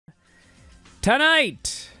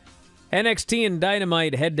Tonight, NXT and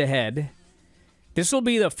Dynamite head-to-head. This will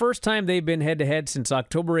be the first time they've been head-to-head since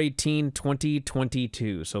October 18,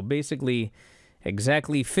 2022. So basically,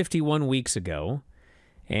 exactly 51 weeks ago.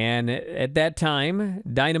 And at that time,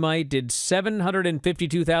 Dynamite did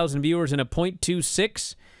 752,000 viewers and a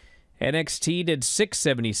 .26. NXT did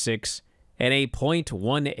 676 and a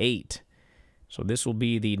 .18. So this will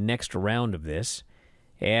be the next round of this.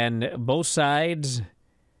 And both sides,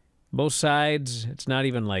 it's not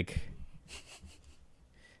even like...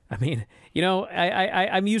 I mean, you know,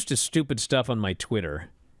 I'm used to stupid stuff on my Twitter.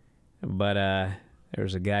 But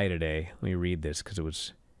there's a guy today. Let me read this because it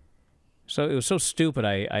was so stupid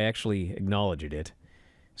I actually acknowledged it.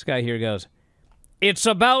 This guy here goes, "It's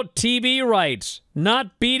about TV rights,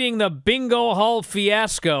 not beating the bingo hall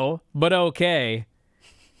fiasco, but okay."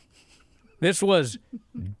 This was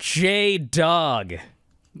J-Dog.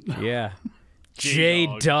 Yeah.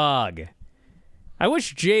 J-Dog. I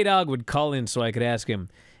wish J-Dog would call in so I could ask him,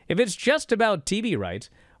 if it's just about TV rights,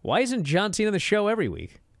 why isn't John Cena on the show every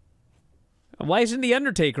week? Why isn't The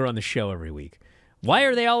Undertaker on the show every week? Why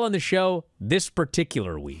are they all on the show this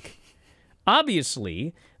particular week?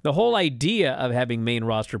 Obviously, the whole idea of having main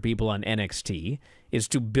roster people on NXT is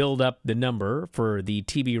to build up the number for the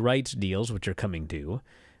TV rights deals which are coming due.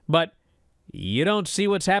 But you don't see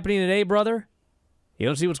what's happening today, brother? You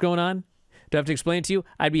don't see what's going on? Do I have to explain it to you?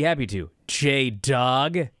 I'd be happy to.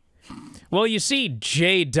 J-Dog. Well, you see,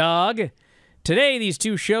 J-Dog, today these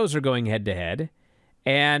two shows are going head-to-head,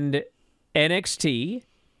 and NXT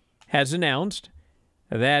has announced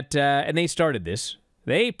that, and they started this,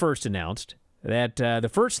 they first announced that the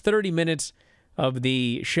first 30 minutes of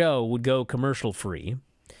the show would go commercial-free,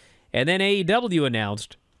 and then AEW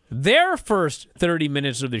announced their first 30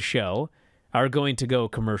 minutes of the show are going to go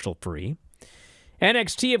commercial-free.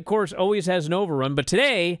 NXT, of course, always has an overrun, but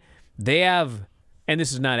today they have, and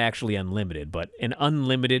this is not actually unlimited, but an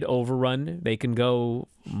unlimited overrun. They can go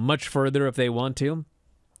much further if they want to.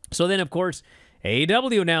 So then, of course,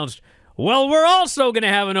 AEW announced, well, we're also going to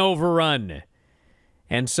have an overrun.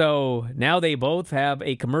 And so now they both have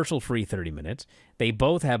a commercial-free 30 minutes. They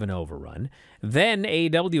both have an overrun. Then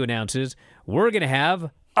AEW announces, we're going to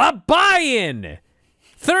have a buy-in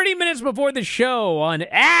 30 minutes before the show on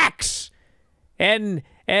Axe and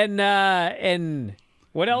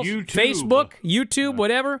what else? YouTube,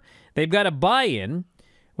 whatever. They've got a buy-in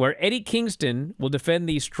where Eddie Kingston will defend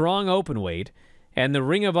the strong openweight and the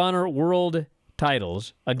Ring of Honor World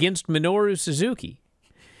titles against Minoru Suzuki.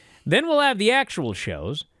 Then we'll have the actual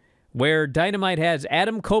shows where Dynamite has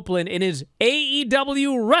Adam Copeland in his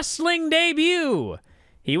AEW wrestling debut.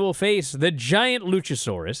 He will face the giant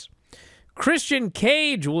Luchasaurus. Christian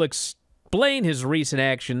Cage will explain his recent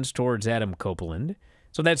actions towards Adam Copeland.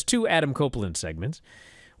 So that's 2 Adam Copeland segments.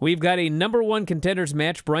 We've got a #1 contenders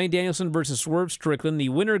match, Bryan Danielson versus Swerve Strickland. The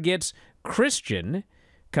winner gets Christian,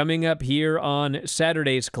 coming up here on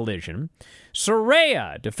Saturday's Collision.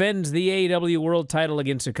 Saraya defends the AEW World title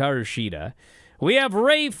against Hikaru Shida. We have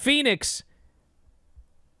Rey Fenix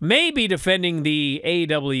maybe defending the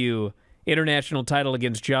AEW International title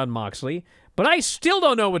against Jon Moxley, but I still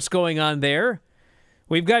don't know what's going on there.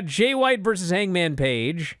 We've got Jay White versus Hangman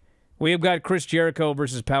Page. We have got Chris Jericho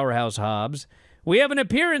versus Powerhouse Hobbs. We have an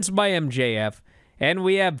appearance by MJF, and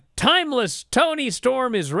we have Timeless Toni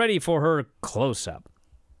Storm is ready for her close-up.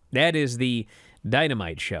 That is the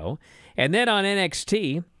Dynamite show. And then on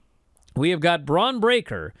NXT, we have got Braun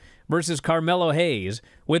Breaker versus Carmelo Hayes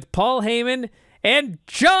with Paul Heyman and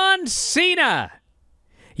John Cena.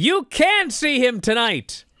 You can see him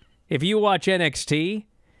tonight if you watch NXT.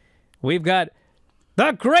 We've got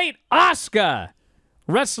the Great Asuka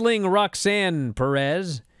wrestling Roxanne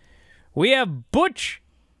Perez. We have Butch,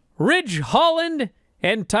 Ridge Holland,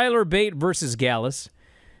 and Tyler Bate versus Gallus.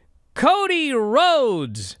 Cody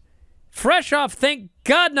Rhodes, fresh off, thank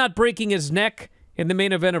God, not breaking his neck in the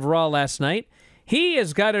main event of Raw last night. He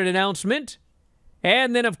has got an announcement.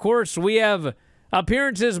 And then, of course, we have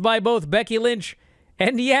appearances by both Becky Lynch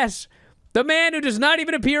and, yes, the man who does not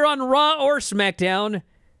even appear on Raw or SmackDown,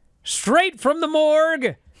 straight from the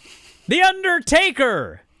morgue, The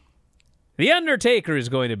Undertaker. The Undertaker is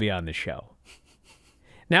going to be on the show.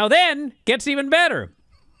 Now then, gets even better.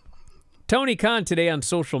 Tony Khan today on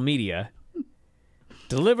social media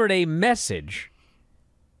delivered a message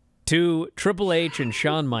to Triple H and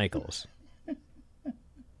Shawn Michaels.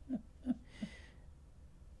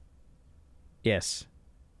 Yes.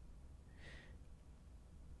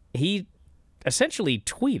 He essentially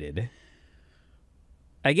tweeted,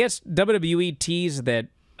 I guess WWE teased that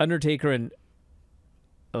Undertaker and,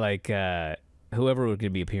 like, whoever was going to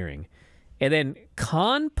be appearing And then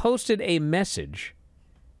Khan posted a message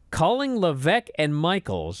calling Levesque and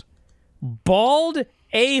Michaels bald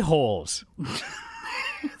a-holes.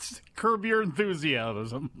 Curb your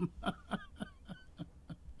enthusiasm.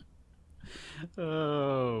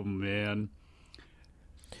 Oh, man.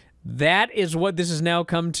 That is what this has now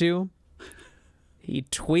come to. He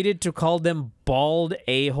tweeted to call them bald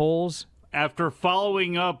a-holes. After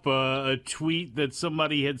following up a tweet that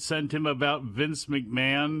somebody had sent him about Vince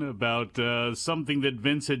McMahon, about something that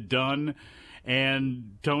Vince had done,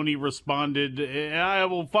 and Tony responded, I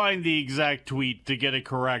will find the exact tweet to get it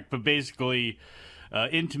correct, but basically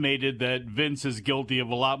intimated that Vince is guilty of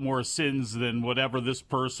a lot more sins than whatever this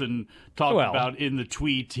person talked about in the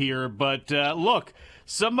tweet here. But look,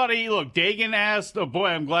 Dagan asked, oh boy,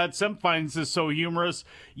 I'm glad Semp finds this so humorous.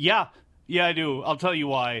 Yeah, I do. I'll tell you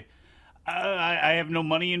why. I have no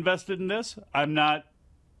money invested in this. I'm not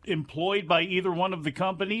employed by either one of the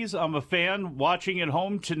companies. I'm a fan watching at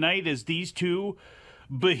home tonight as these two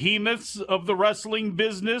behemoths of the wrestling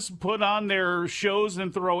business put on their shows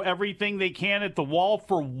and throw everything they can at the wall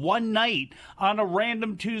for one night on a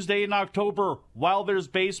random Tuesday in October while there's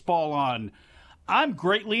baseball on. I'm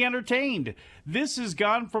greatly entertained. This has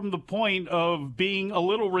gone from the point of being a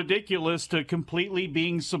little ridiculous to completely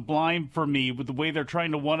being sublime for me with the way they're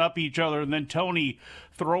trying to one-up each other, and then Tony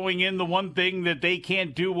throwing in the one thing that they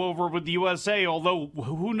can't do over with the USA, although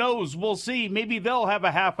who knows, we'll see. Maybe they'll have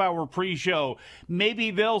a half-hour pre-show.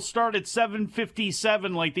 Maybe they'll start at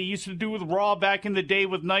 7:57 like they used to do with Raw back in the day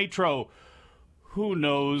with Nitro. Who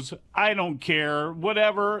knows? I don't care.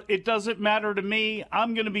 Whatever. It doesn't matter to me.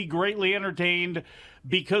 I'm going to be greatly entertained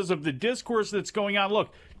because of the discourse that's going on. Look,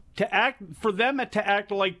 for them to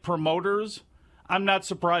act like promoters, I'm not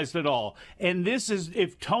surprised at all. And this is,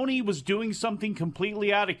 if Tony was doing something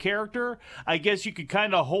completely out of character, I guess you could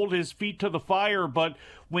kind of hold his feet to the fire. But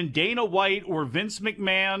when Dana White or Vince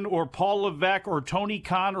McMahon or Paul Levesque or Tony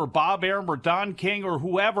Khan or Bob Arum or Don King or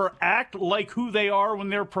whoever act like who they are when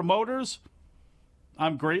they're promoters,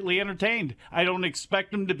 I'm greatly entertained. I don't expect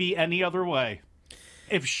them to be any other way.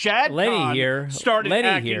 If Shad Khan started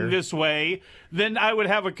acting this way, then I would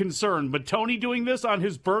have a concern. But Tony doing this on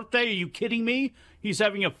his birthday, are you kidding me? He's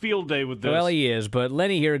having a field day with this. Well, he is, but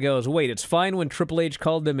Lenny here goes, wait, it's fine when Triple H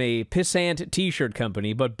called them a pissant T-shirt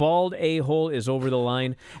company, but bald a-hole is over the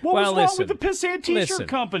line. What was wrong with the pissant T-shirt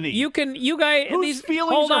company? You guys, whose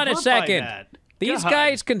feelings hold are on a hurt second. by that? These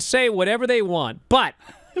guys can say whatever they want, but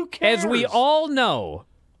who cares? As we all know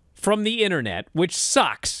from the internet, which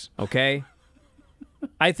sucks, okay?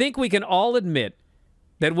 I think we can all admit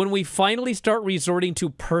that when we finally start resorting to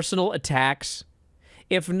personal attacks,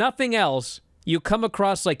 if nothing else, you come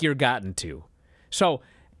across like you're gotten to. So,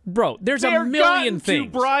 bro, there's a million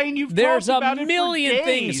things. Bryan, you've there's talked about a million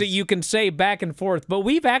things that you can say back and forth, but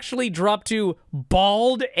we've actually dropped to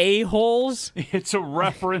bald a-holes. It's a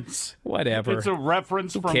reference. Whatever. It's a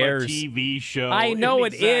reference from a TV show. I know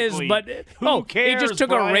it is, but who cares, he just took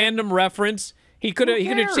Bryan? a random reference. He could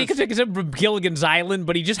have take it from Gilligan's Island,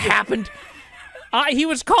 but he just happened. He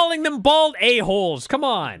was calling them bald a-holes. Come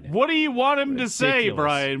on. What do you want him to say,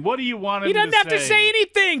 Bryan? What do you want him to say? He doesn't have to say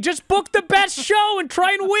anything. Just book the best show and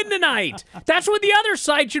try and win tonight. That's what the other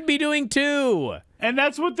side should be doing, too. And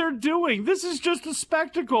that's what they're doing. This is just a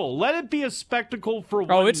spectacle. Let it be a spectacle for one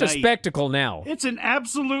night. Oh, it's a spectacle now. It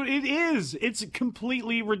is. It's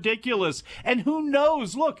completely ridiculous. And who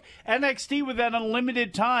knows? Look, NXT with that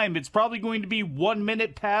unlimited time, it's probably going to be 1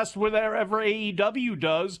 minute past whatever AEW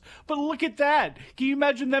does. But look at that. Can you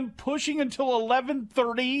imagine them pushing until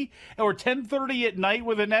 11:30 or 10:30 at night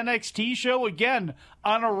with an NXT show again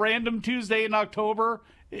on a random Tuesday in October?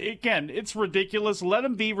 Again, it's ridiculous. Let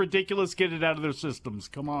them be ridiculous. Get it out of their systems.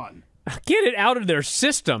 Come on. Get it out of their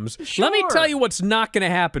systems? Sure. Let me tell you what's not going to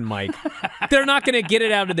happen, Mike. They're not going to get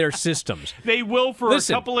it out of their systems. They will for a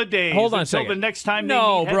couple of days. Hold on until a second. The next time they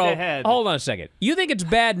meet head-to-head. Hold on a second. You think it's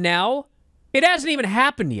bad now? It hasn't even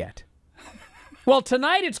happened yet. Well,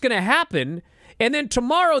 tonight it's going to happen, and then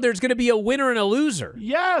tomorrow there's going to be a winner and a loser.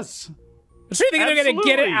 Yes. So you think they're going to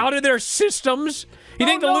get it out of their systems? You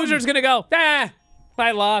think the loser's going to go,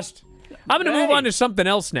 I lost. I'm going to move on to something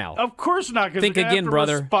else now. Of course not, because they're going to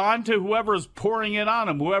brother. Respond to whoever's pouring it on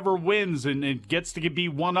them, whoever wins, and it gets to be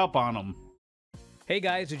one up on them. Hey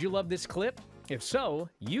guys, did you love this clip? If so,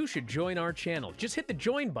 you should join our channel. Just hit the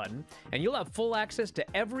join button, and you'll have full access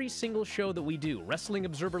to every single show that we do. Wrestling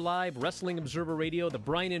Observer Live, Wrestling Observer Radio, The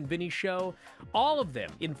Bryan and Vinny Show, all of them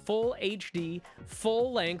in full HD,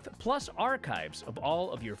 full length, plus archives of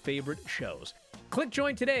all of your favorite shows. Click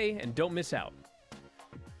join today and don't miss out.